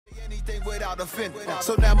anything without offending.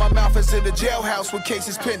 So now my mouth is in the jailhouse with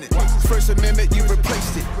cases pending. First Amendment, you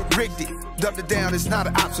replaced it, rigged it, dumbed it down. It's not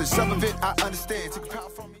an option. Some of it I understand. Took power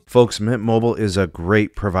from me. Folks, Mint Mobile is a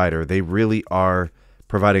great provider. They really are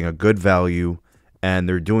providing a good value, and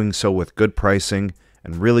they're doing so with good pricing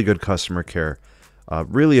and really good customer care.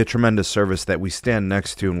 Really a tremendous service that we stand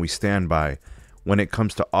next to and we stand by when it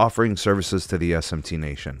comes to offering services to the SMT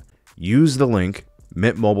Nation. Use the link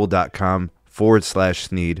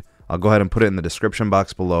mintmobile.com/sneed. I'll go ahead and put it in the description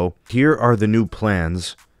box below. Here are the new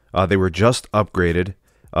plans. They were just upgraded.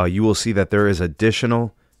 You will see that there is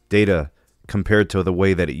additional data compared to the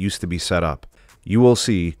way that it used to be set up. You will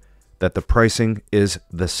see that the pricing is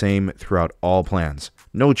the same throughout all plans.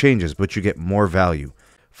 No changes, but you get more value.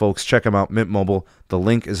 Folks, check them out, Mint Mobile. The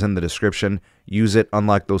link is in the description. Use it,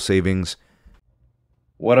 unlock those savings.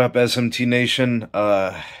 What up, SMT Nation?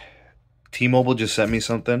 T-Mobile just sent me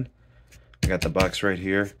something. I got the box right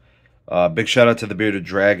here. Big shout out to the Bearded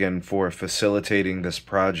Dragon for facilitating this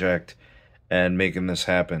project and making this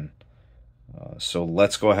happen. So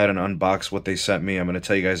let's go ahead and unbox what they sent me. I'm going to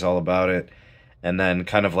tell you guys all about it, and then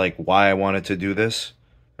kind of like why I wanted to do this.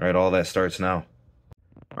 All right, all that starts now.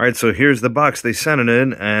 All right, so here's the box they sent it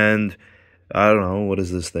in, and I don't know, what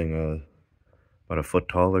is this thing? About a foot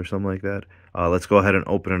tall or something like that. Let's go ahead and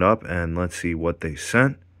open it up, and let's see what they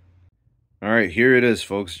sent. All right, here it is,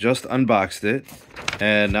 folks. Just unboxed it,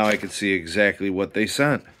 and now I can see exactly what they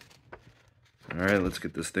sent. All right, let's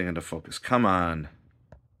get this thing into focus. Come on.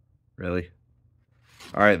 Really?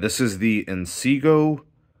 All right, this is the Inseego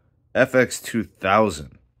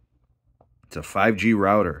FX2000. It's a 5G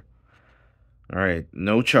router. All right,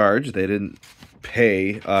 no charge. They didn't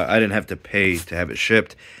pay. I didn't have to pay to have it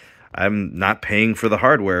shipped. I'm not paying for the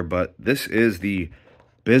hardware, but this is the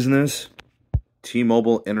business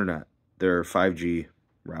T-Mobile Internet, their 5G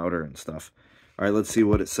router and stuff. All right, let's see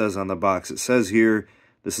what it says on the box. It says here,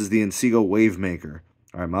 this is the Inseego Wave Maker.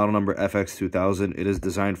 All right, model number FX2000. It is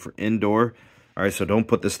designed for indoor. All right, so don't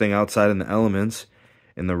put this thing outside in the elements,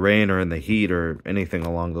 in the rain or in the heat or anything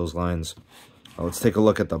along those lines. Let's take a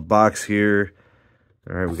look at the box here.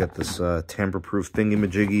 All right, we got this tamper-proof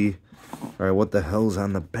thingy-majiggy. All right, what the hell's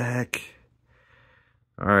on the back?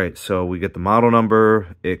 All right, so we get the model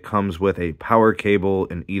number. It comes with a power cable,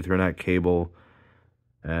 an Ethernet cable,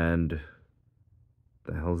 and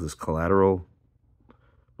the hell is this, collateral?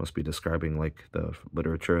 Must be describing like the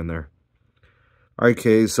literature in there. All right,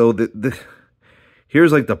 okay, so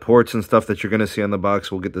here's like the ports and stuff that you're going to see on the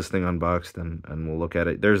box. We'll get this thing unboxed and we'll look at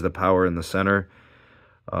it. There's the power in the center.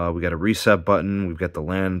 We got a reset button. We've got the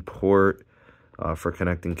LAN port for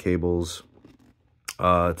connecting cables.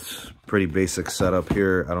 It's pretty basic setup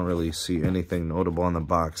here. I don't really see anything notable on the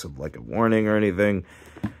box of like a warning or anything.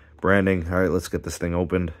 Branding. All right, let's get this thing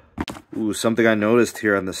opened. Ooh, something I noticed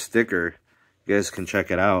here on the sticker. You guys can check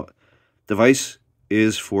it out. Device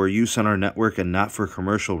is for use on our network and not for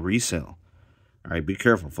commercial resale. All right, be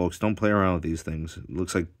careful, folks. Don't play around with these things. It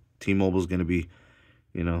looks like T-Mobile's going to be,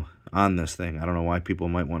 you know, on this thing. I don't know why people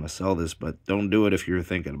might want to sell this, but don't do it if you're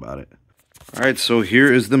thinking about it. All right, so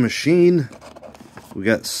here is the machine. We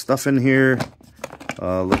got stuff in here.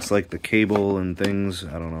 Looks like the cable and things.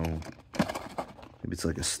 I don't know. Maybe it's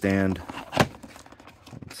like a stand.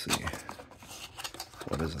 Let's see.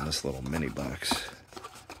 What is in this little mini box?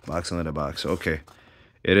 Box in the box. Okay.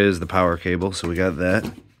 It is the power cable, so we got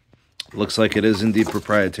that. Looks like it is indeed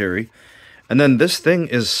proprietary. And then this thing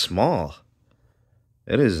is small.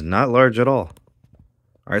 It is not large at all.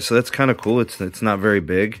 All right, so that's kind of cool. It's not very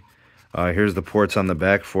big. Here's the ports on the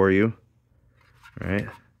back for you. All right.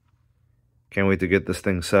 Can't wait to get this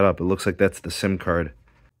thing set up. It looks like that's the SIM card.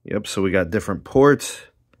 Yep, so we got different ports.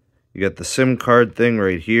 You got the SIM card thing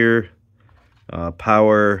right here.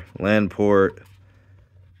 Power, LAN port.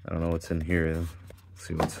 I don't know what's in here. Let's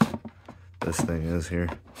see what this thing is here.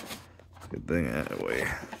 Good thing out of the way.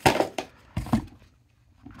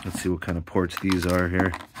 Let's see what kind of ports these are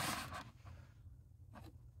here.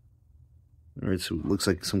 All right, so it looks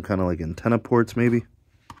like some kind of like antenna ports maybe.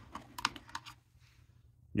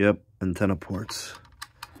 Yep, antenna ports.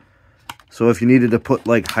 So if you needed to put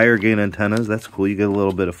like higher gain antennas, that's cool. You get a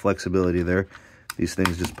little bit of flexibility there. These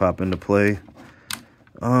things just pop into play.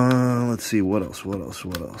 Let's see, what else?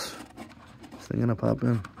 Is this thing gonna pop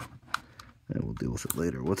in? Yeah, we'll deal with it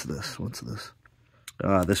later. What's this?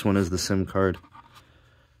 This one is the SIM card.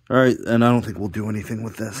 All right, and I don't think we'll do anything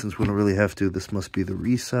with that since we don't really have to. This must be the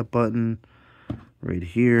reset button right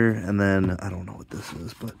here. And then I don't know what this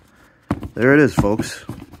is, but there it is, folks.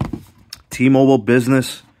 T-Mobile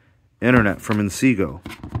Business Internet from Inseego.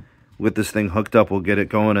 With this thing hooked up, we'll get it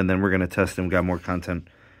going, and then we're going to test it. We got more content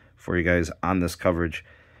for you guys on this coverage.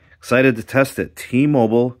 Excited to test it.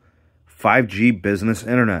 T-Mobile 5G business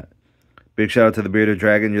internet. Big shout out to the Bearded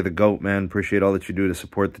Dragon. You're the GOAT, man. Appreciate all that you do to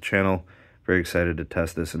support the channel. Very excited to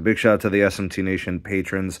test this. And big shout out to the SMT Nation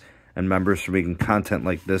patrons and members for making content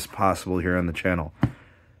like this possible here on the channel.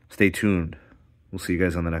 Stay tuned. We'll see you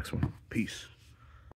guys on the next one. Peace.